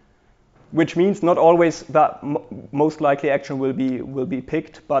distribution. Which means not always the most likely action will be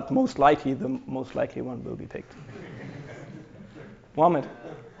picked, but most likely the most likely one will be picked. Mohammed. How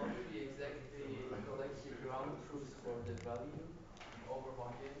do we exactly collect the ground truth for the value over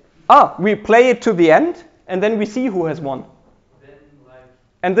one game? We play it to the end, and then we see who has won. Then,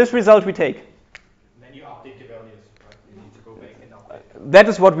 and this result we take. Then you update the values, right? You need to go back and update. That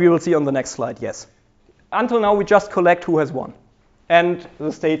is what we will see on the next slide, yes. Until now, we just collect who has won. And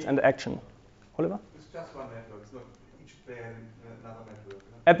the states and action. Oliver? It's just one network. It's not each player in another network.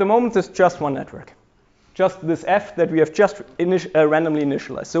 No? At the moment, it's just one network. Just this F that we have just randomly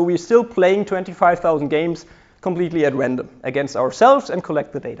initialized. So we're still playing 25,000 games completely at random against ourselves and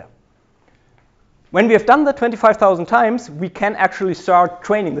collect the data. When we have done that 25,000 times, we can actually start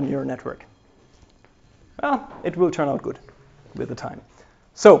training the neural network. Well, it will turn out good with the time.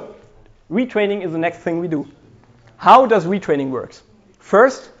 So retraining is the next thing we do. How does retraining work?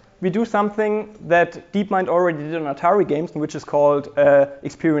 First, we do something that DeepMind already did on Atari games, which is called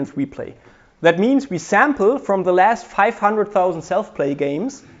experience replay. That means we sample from the last 500,000 self-play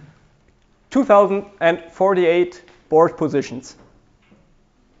games 2,048 board positions.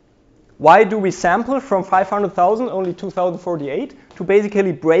 Why do we sample from 500,000 only 2,048? To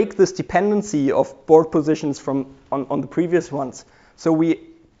basically break this dependency of board positions from on the previous ones. So we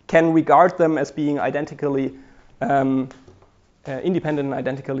can regard them as being identically independent and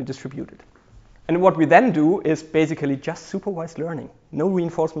identically distributed. And what we then do is basically just supervised learning. No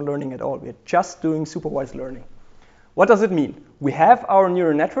reinforcement learning at all. We're just doing supervised learning. What does it mean? We have our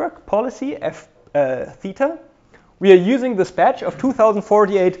neural network policy, F theta. We are using this batch of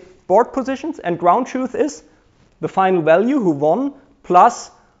 2,048 board positions, and ground truth is the final value, who won, plus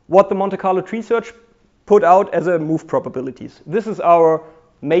what the Monte Carlo tree search put out as a move probabilities. This is our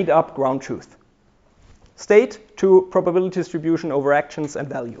made-up ground truth. State to probability distribution over actions and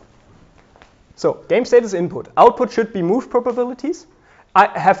value. So game state is input. Output should be move probabilities. I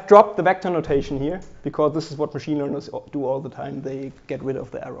have dropped the vector notation here because this is what machine learners do all the time. They get rid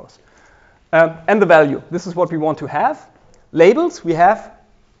of the errors. And the value. This is what we want to have. Labels we have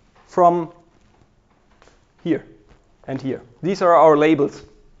from here and here. These are our labels.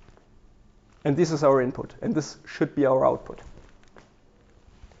 And this is our input. And this should be our output.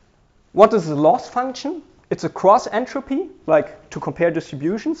 What is the loss function? It's a cross entropy, like to compare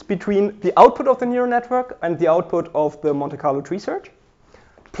distributions between the output of the neural network and the output of the Monte Carlo tree search,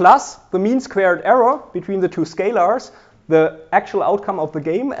 plus the mean squared error between the two scalars, the actual outcome of the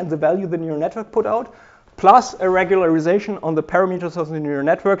game and the value the neural network put out, plus a regularization on the parameters of the neural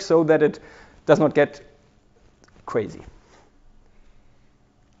network so that it does not get crazy.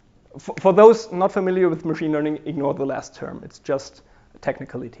 For those not familiar with machine learning, ignore the last term. It's just a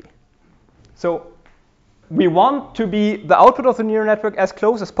technicality. So we want to be the output of the neural network as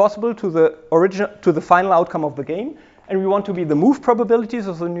close as possible to the final outcome of the game, and we want to be the move probabilities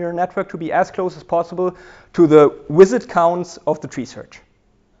of the neural network to be as close as possible to the visit counts of the tree search.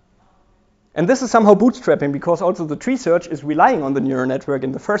 And this is somehow bootstrapping because also the tree search is relying on the neural network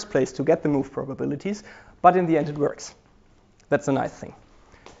in the first place to get the move probabilities, but in the end it works. That's a nice thing.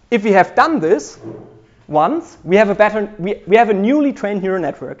 If we have done this once, we have a newly trained neural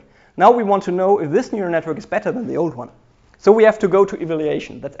network. Now we want to know if this neural network is better than the old one. So we have to go to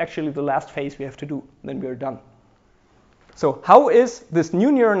evaluation. That's actually the last phase we have to do. Then we're done. So how is this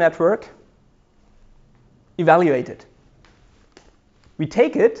new neural network evaluated? We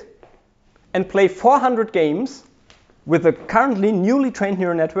take it and play 400 games with a currently newly trained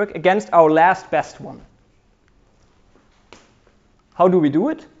neural network against our last best one. How do we do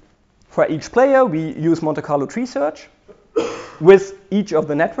it? For each player, we use Monte Carlo tree search with each of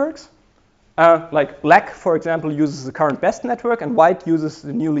the networks. Like black, for example, uses the current best network, and white uses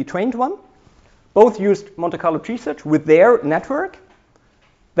the newly trained one. Both used Monte Carlo tree search with their network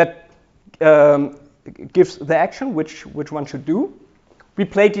that gives the action which one should do. We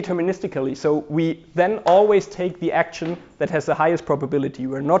play deterministically, so we then always take the action that has the highest probability.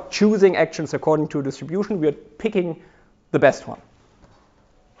 We're not choosing actions according to a distribution, we're picking the best one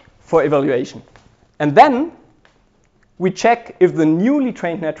for evaluation. And then we check if the newly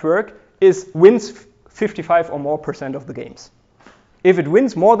trained network wins 55% or more of the games. If it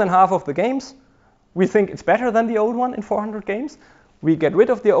wins more than half of the games, we think it's better than the old one in 400 games. We get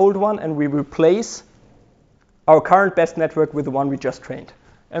rid of the old one and we replace our current best network with the one we just trained.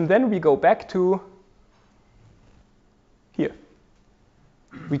 And then we go back to here.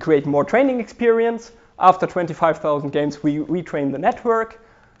 We create more training experience. After 25,000 games, we retrain the network.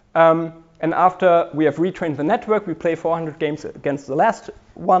 And after we have retrained the network, we play 400 games against the last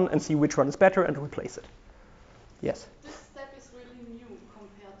one and see which one is better and replace it. Yes? This step is really new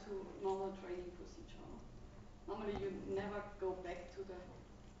compared to normal training procedure. Normally you never go back to the...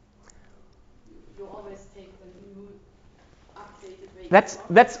 You always take the new updated way.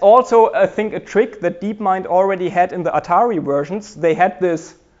 That's also, I think, a trick that DeepMind already had in the Atari versions. They had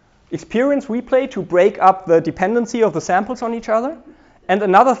this experience replay to break up the dependency of the samples on each other. And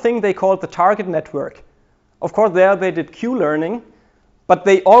another thing they called the target network. Of course, there they did Q-learning, but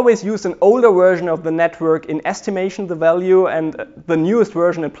they always used an older version of the network in estimation the value and the newest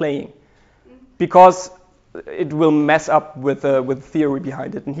version in playing, because it will mess up with the theory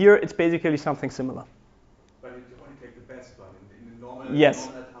behind it. And here it's basically something similar. But you only take the best one. In the normal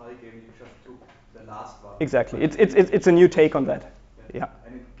Atari game, you just took the last one. Exactly. It's a new take on that. Yeah.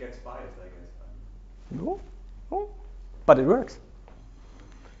 And it gets biased, I guess. No, but it works.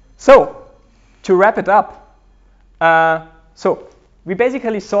 So, to wrap it up, so we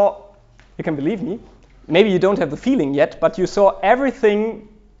basically saw, you can believe me, maybe you don't have the feeling yet, but you saw everything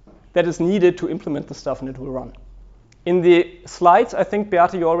that is needed to implement the stuff and it will run. In the slides, I think,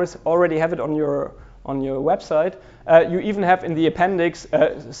 Beate, you already have it on your website. You even have in the appendix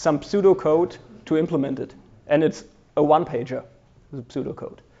some pseudocode to implement it. And it's a one-pager, the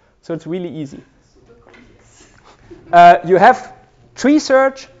pseudocode. So it's really easy. You have tree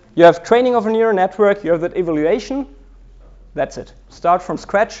search, you have training of a neural network, you have that evaluation. That's it. Start from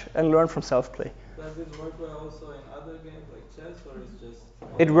scratch and learn from self-play. Does it work well also in other games like chess, or is just...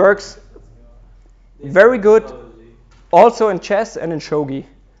 It works very good also in chess and in shogi.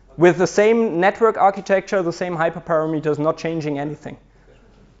 With the same network architecture, the same hyperparameters, not changing anything.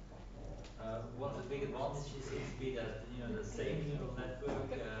 One of the big advantages seems to be that the same neural network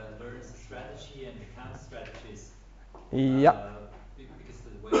learns the strategy and the counter strategies. Yeah. Because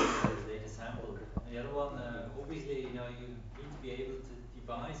of the way the data sample. And the other one, obviously, you need to be able to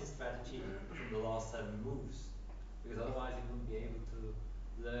devise a strategy from the last 7 moves, because otherwise you wouldn't be able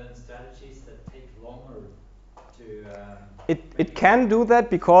to learn strategies that take longer to. It can do that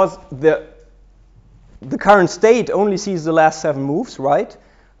because the current state only sees the last 7 moves, right?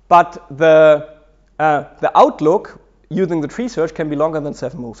 But the outlook using the tree search can be longer than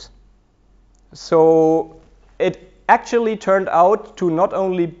 7 moves. So it actually turned out to not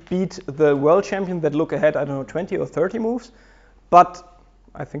only beat the world champion that look ahead, 20 or 30 moves, but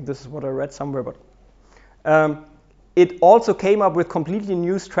I think this is what I read somewhere, but it also came up with completely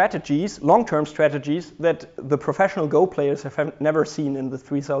new strategies, long-term strategies, that the professional Go players have never seen in the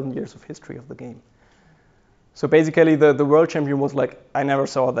 3,000 years of history of the game. So basically the world champion was like, I never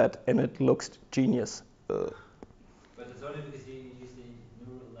saw that, and it looks genius. But it's only because you use the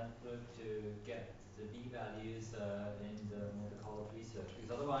neural network to get the p-values in the Monte Carlo research,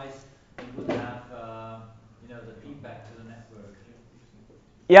 because otherwise you wouldn't have the feedback to the network.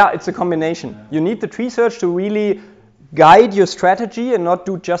 Yeah, it's a combination. You need the tree search to really guide your strategy and not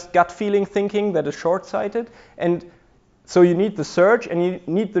do just gut feeling thinking that is short-sighted. And so you need the search and you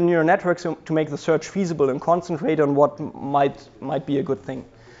need the neural networks to make the search feasible and concentrate on what might be a good thing.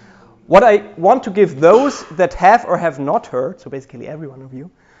 What I want to give those that have or have not heard, so basically every one of you,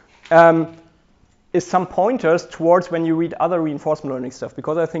 is some pointers towards when you read other reinforcement learning stuff,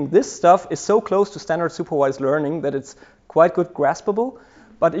 because I think this stuff is so close to standard supervised learning that it's quite good graspable.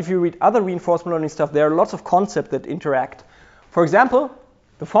 But if you read other reinforcement learning stuff, there are lots of concepts that interact. For example,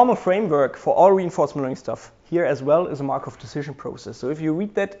 the formal framework for all reinforcement learning stuff here as well is a Markov decision process. So if you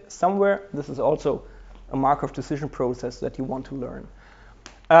read that somewhere, this is also a Markov decision process that you want to learn.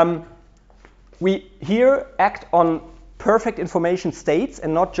 We here act on perfect information states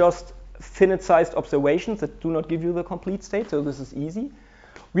and not just finite-sized observations that do not give you the complete state, so this is easy.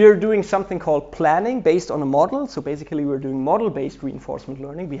 We are doing something called planning based on a model. So basically we're doing model-based reinforcement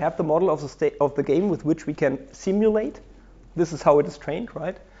learning. We have the model of the game with which we can simulate. This is how it is trained,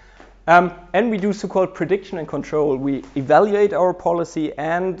 right? And we do so-called prediction and control. We evaluate our policy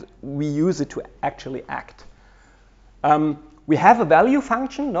and we use it to actually act. We have a value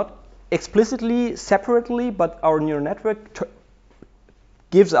function, not explicitly, separately, but our neural network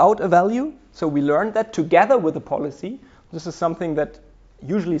gives out a value. So we learn that together with the policy. This is something that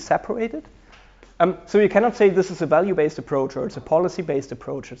usually is separated. So you cannot say this is a value-based approach or it's a policy-based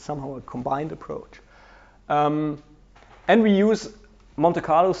approach. It's somehow a combined approach. And we use Monte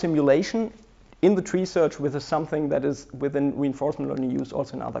Carlo simulation in the tree search, which is something that is within reinforcement learning used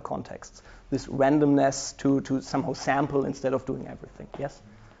also in other contexts. This randomness to somehow sample instead of doing everything. Yes?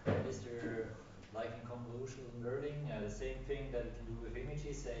 Is there, like in convolutional learning, the same thing that you can do with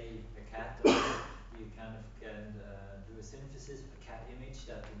images, say a cat, or you kind of can do a synthesis of a cat image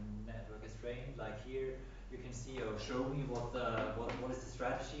that the network has trained? Like here, you can see or show me what is the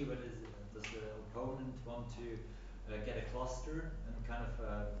strategy, does the opponent want to get a cluster and kind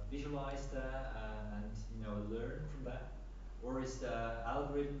of visualize that and learn from that? Or is the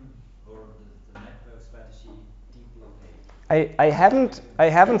algorithm or the network strategy deeply opaque? I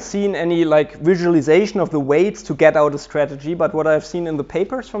haven't seen any like visualization of the weights to get out a strategy, but what I've seen in the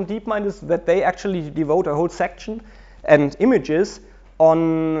papers from DeepMind is that they actually devote a whole section and images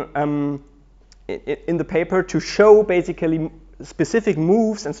on in the paper to show basically specific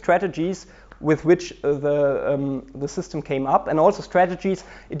moves and strategies with which the system came up, and also strategies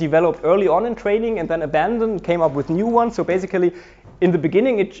it developed early on in training and then abandoned, came up with new ones. So basically, in the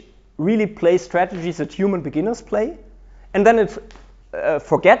beginning, it really plays strategies that human beginners play, and then it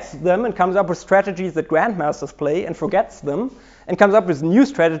forgets them and comes up with strategies that grandmasters play and forgets them, and comes up with new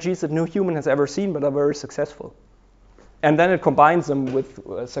strategies that no human has ever seen but are very successful. And then it combines them with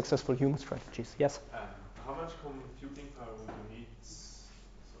successful human strategies. Yes? How much computing power would you need,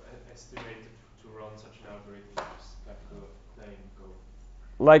 estimated, to run such an algorithm like playing Go?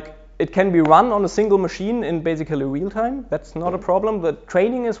 Like, it can be run on a single machine in basically real time. That's not a problem. The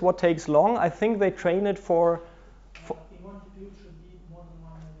training is what takes long. I think they train it for in one GPU it should be more than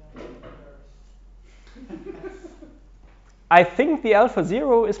 1 million pairs. I think the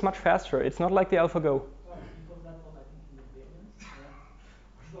AlphaZero is much faster. It's not like the AlphaGo. Because that was,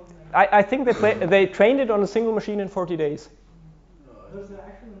 I think, in the billions. I think they trained it on a single machine in 40 days. There's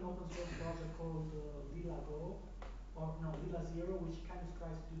actually an open source project called LilaGo, or no, LilaZero, which kind of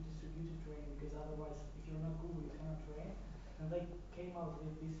tries to do distributed training, because otherwise, if you're not Google, you cannot train. And they came out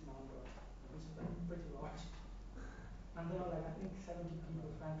with this number, which is like pretty large. And there are like, I think, 70 people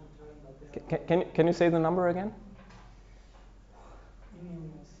trying to train, but they are Can you say the number again? In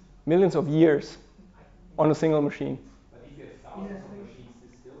millions. Millions of years on a single machine. But if you have thousands of machines,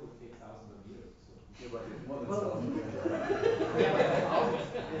 this still would take thousands of years. So. Yeah, but it's more than thousands.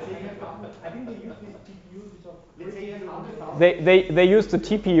 Let's say you have I think they use these GPUs, which are pretty They use the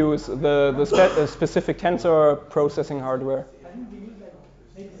TPUs, the specific tensor processing hardware. I think they use like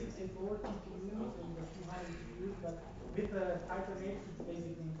maybe 64 TPUs and a few hundred GPUs, but with a tighter matrix, it's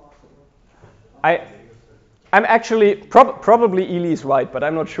basically impossible. I'm actually, probably Ely is right, but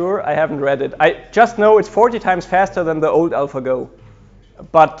I'm not sure. I haven't read it. I just know it's 40 times faster than the old AlphaGo.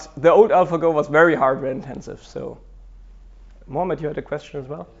 But the old AlphaGo was very hardware intensive. So, Mohammed, you had a question as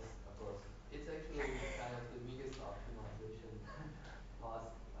well? Yes, of course. It's actually kind of the biggest optimization task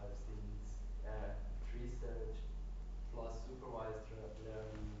I've seen. It's tree search plus supervised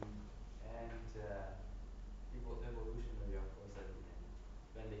learning and evolutionary, of course, at the end,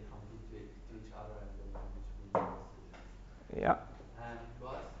 when they compete to each other and the one which wins the decisions. Yeah.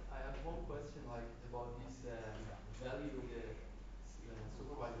 But I have one question, like about this value, the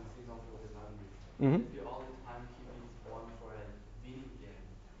supervising signal for the value. That we all the time keep it one for a winning game.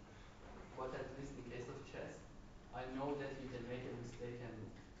 But at least in case of chess, I know that you can make a mistake and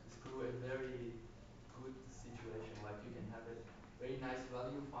screw a very good situation. Like you can have a very nice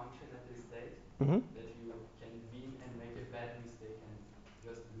value function at the state that you can win and make a bad mistake and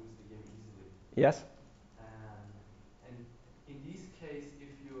just lose the game easily. Yes. And in this case,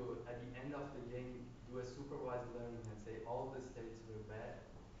 if you at the end of the game do a supervised learning and say all the states were bad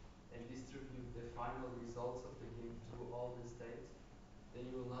and distribute the final results of the game through all the states, then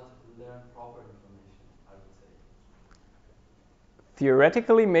you will not learn proper information, I would say.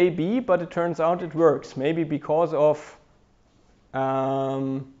 Theoretically, maybe, but it turns out it works. Maybe because of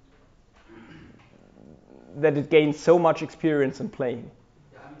that it gains so much experience in playing.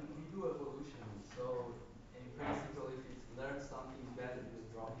 Yeah, I mean, we do evolution, so in principle, if it learns something better, we will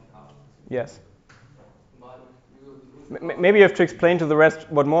drop it out. Yes. But we will lose. Maybe you have to explain to the rest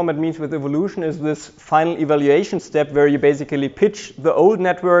what Mohammed means with evolution is this final evaluation step where you basically pitch the old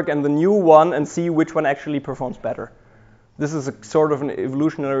network and the new one and see which one actually performs better. This is a sort of an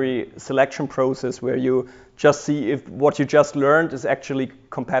evolutionary selection process where you just see if what you just learned is actually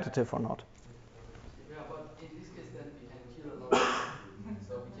competitive or not. Yeah, but in this case, then we can kill a lot of compute.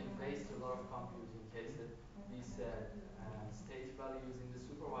 So we can waste a lot of compute in case that these state values in the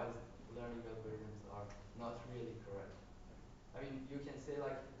supervised learning algorithms are not really correct. I mean, you can say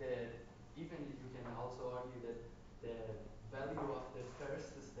like even you can also argue that the value of the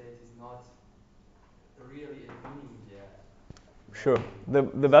first state is not really a winning Sure.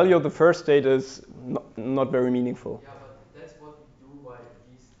 The value of the first state is not very meaningful. Yeah, but that's what we do by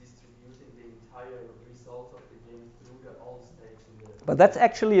distributing the entire result of the game through all states in the... But that's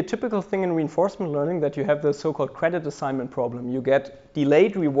actually a typical thing in reinforcement learning, that you have the so-called credit assignment problem. You get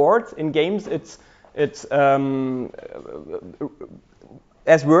delayed rewards. In games, it's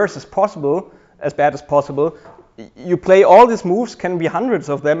as worse as possible, as bad as possible. You play all these moves, can be hundreds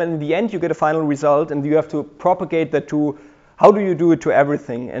of them, and in the end you get a final result, and you have to propagate that to, how do you do it to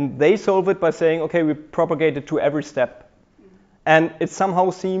everything? And they solve it by saying, okay, we propagate it to every step. And it somehow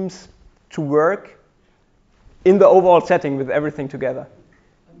seems to work in the overall setting with everything together.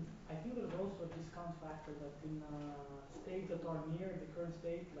 I think there's also a discount factor that in states that are near the current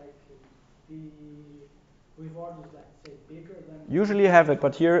state, like the reward is, like, say, bigger than... Usually you have it,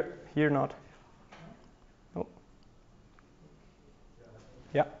 but here not. No.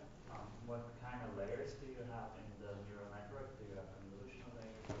 Yeah. What kind of layers do you have in the neural network? Do you have convolutional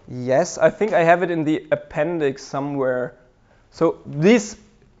layers? Yes, I think I have it in the appendix somewhere. So this,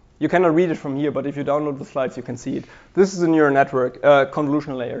 you cannot read it from here, but if you download the slides, you can see it. This is a neural network,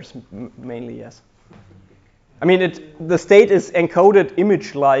 convolutional layers mainly, yes. I mean, the state is encoded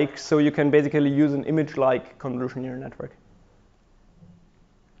image-like, so you can basically use an image-like convolutional neural network.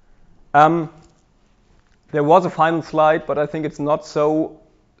 There was a final slide, but I think it's not so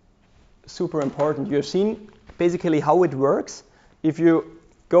super important. You have seen basically how it works. If you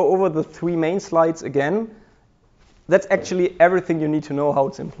go over the 3 main slides again, that's actually everything you need to know how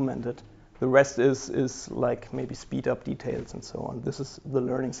it's implemented. The rest is like maybe speed up details and so on. This is the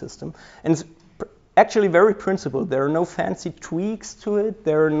learning system. And it's actually very principled. There are no fancy tweaks to it.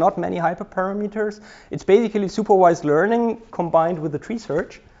 There are not many hyperparameters. It's basically supervised learning combined with the tree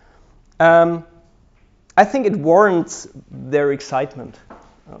search. I think it warrants their excitement.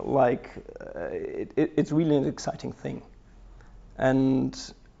 It's really an exciting thing. And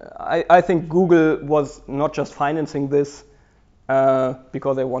I think Google was not just financing this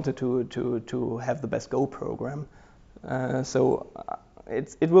because they wanted to have the best Go program. So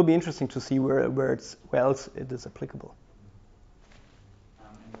it will be interesting to see where else it is applicable. In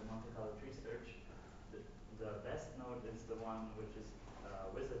the Monte Carlo tree search, the best node is the one which is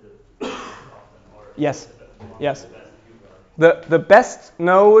visited most often, or yes, is the one yes. with the best U value? The best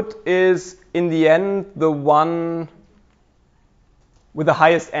node is in the end the one with the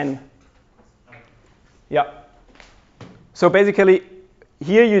highest n. Okay. Yeah. So basically,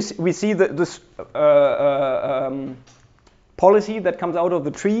 here we see this policy that comes out of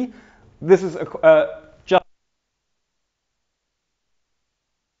the tree. This is